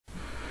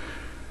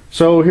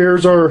So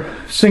here's our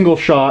single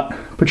shot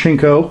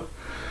Pachinko.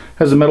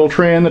 Has a metal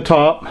tray on the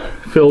top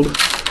filled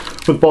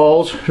with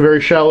balls.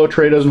 Very shallow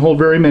tray, doesn't hold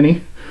very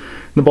many.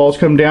 The balls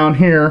come down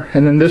here,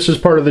 and then this is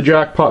part of the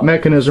jackpot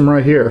mechanism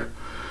right here.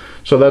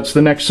 So that's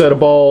the next set of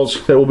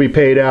balls that will be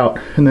paid out,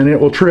 and then it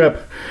will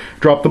trip,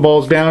 drop the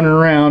balls down and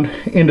around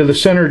into the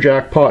center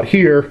jackpot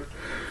here,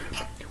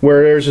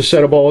 where there's a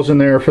set of balls in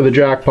there for the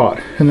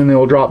jackpot, and then they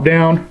will drop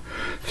down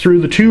through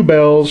the two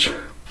bells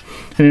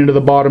and into the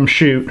bottom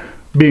chute,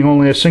 being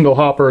only a single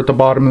hopper at the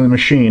bottom of the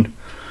machine.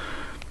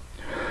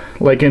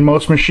 Like in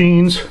most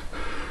machines,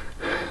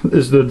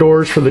 is the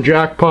doors for the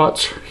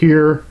jackpots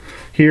here,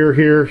 here,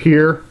 here,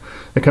 here.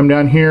 They come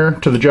down here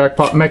to the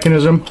jackpot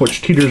mechanism,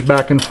 which teeters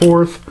back and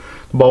forth.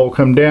 The ball will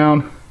come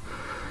down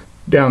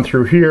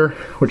through here,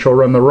 which will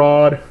run the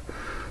rod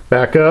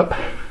back up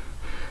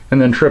and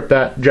then trip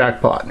that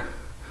jackpot.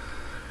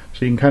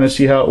 So you can kind of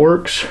see how it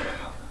works.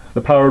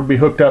 The power would be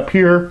hooked up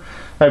here.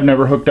 I've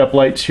never hooked up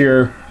lights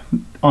here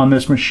on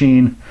this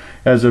machine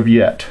as of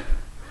yet.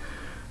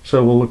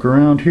 So we'll look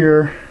around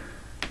here.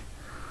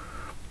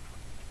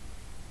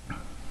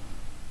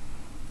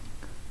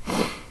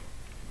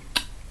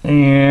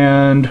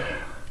 And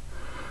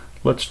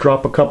let's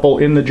drop a couple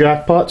in the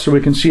jackpot so we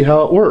can see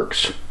how it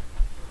works.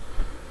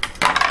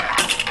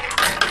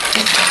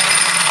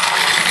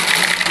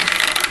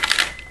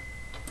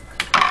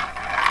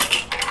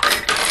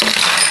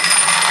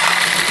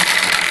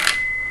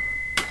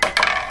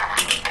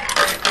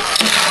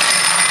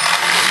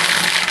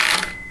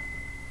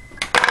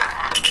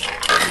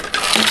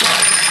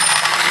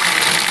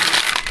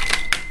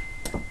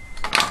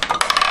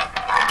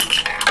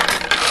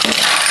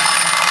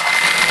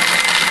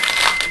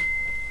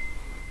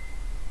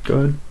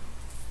 Good.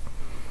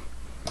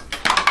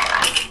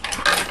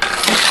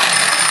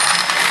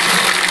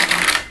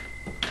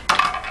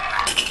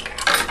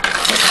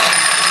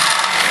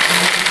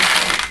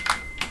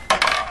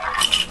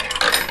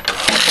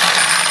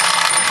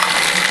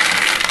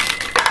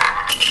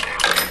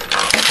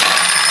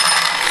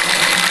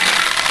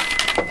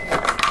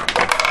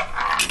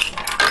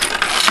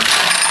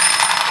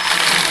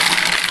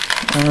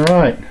 All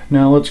right,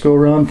 now let's go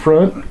around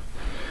front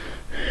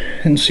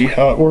and see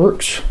how it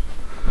works.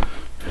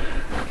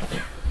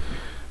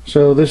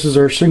 So this is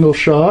our single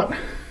shot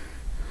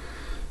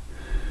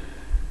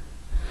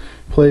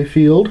play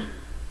field,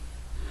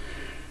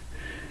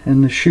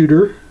 and the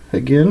shooter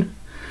again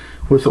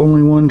with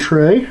only one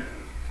tray.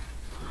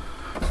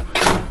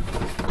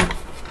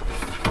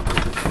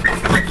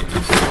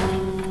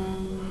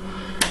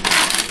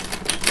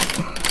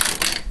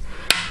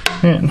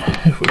 And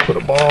if we put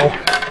a ball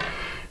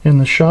in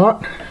the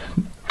shot,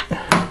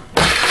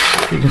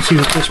 you can see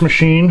with this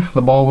machine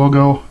the ball will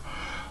go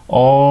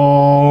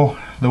all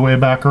the way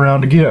back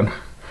around again.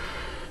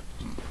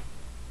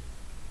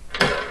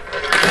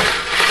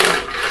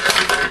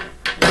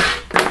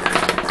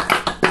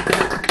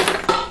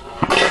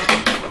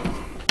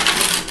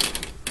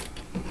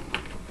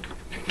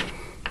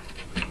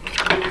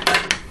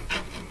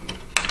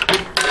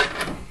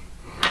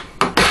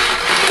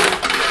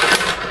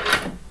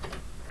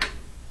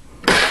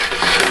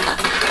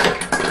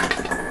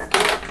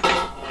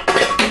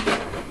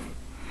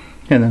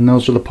 And then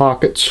those are the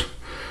pockets.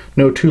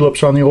 No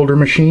tulips on the older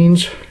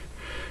machines,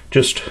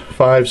 just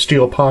 5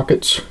 steel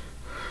pockets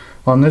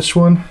on this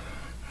one,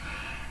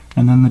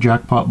 and then the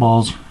jackpot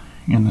balls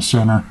in the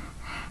center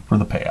for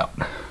the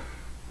payout.